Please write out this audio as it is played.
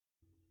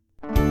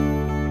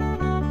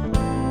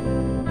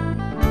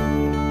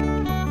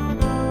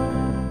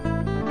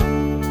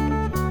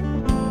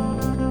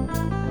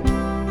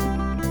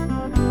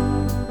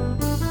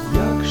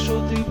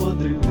Якщо ти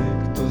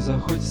мандрівник, то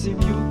заходь в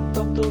сім'ю,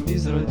 там тобі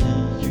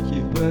зрадіють і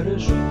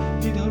вбережуть,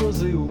 від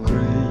грози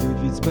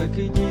укриють, від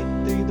спеки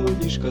діти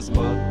до ліжка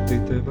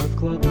спати тебе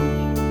вкладуть.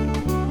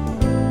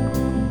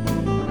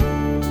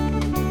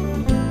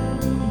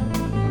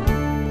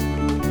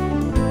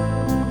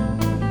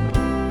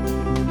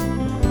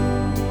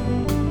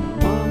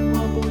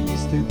 Мама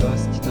поїсти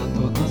дасть,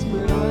 тато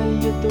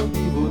назбирає тобі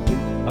води,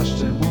 а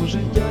ще може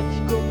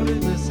дядько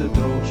принесе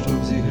дров,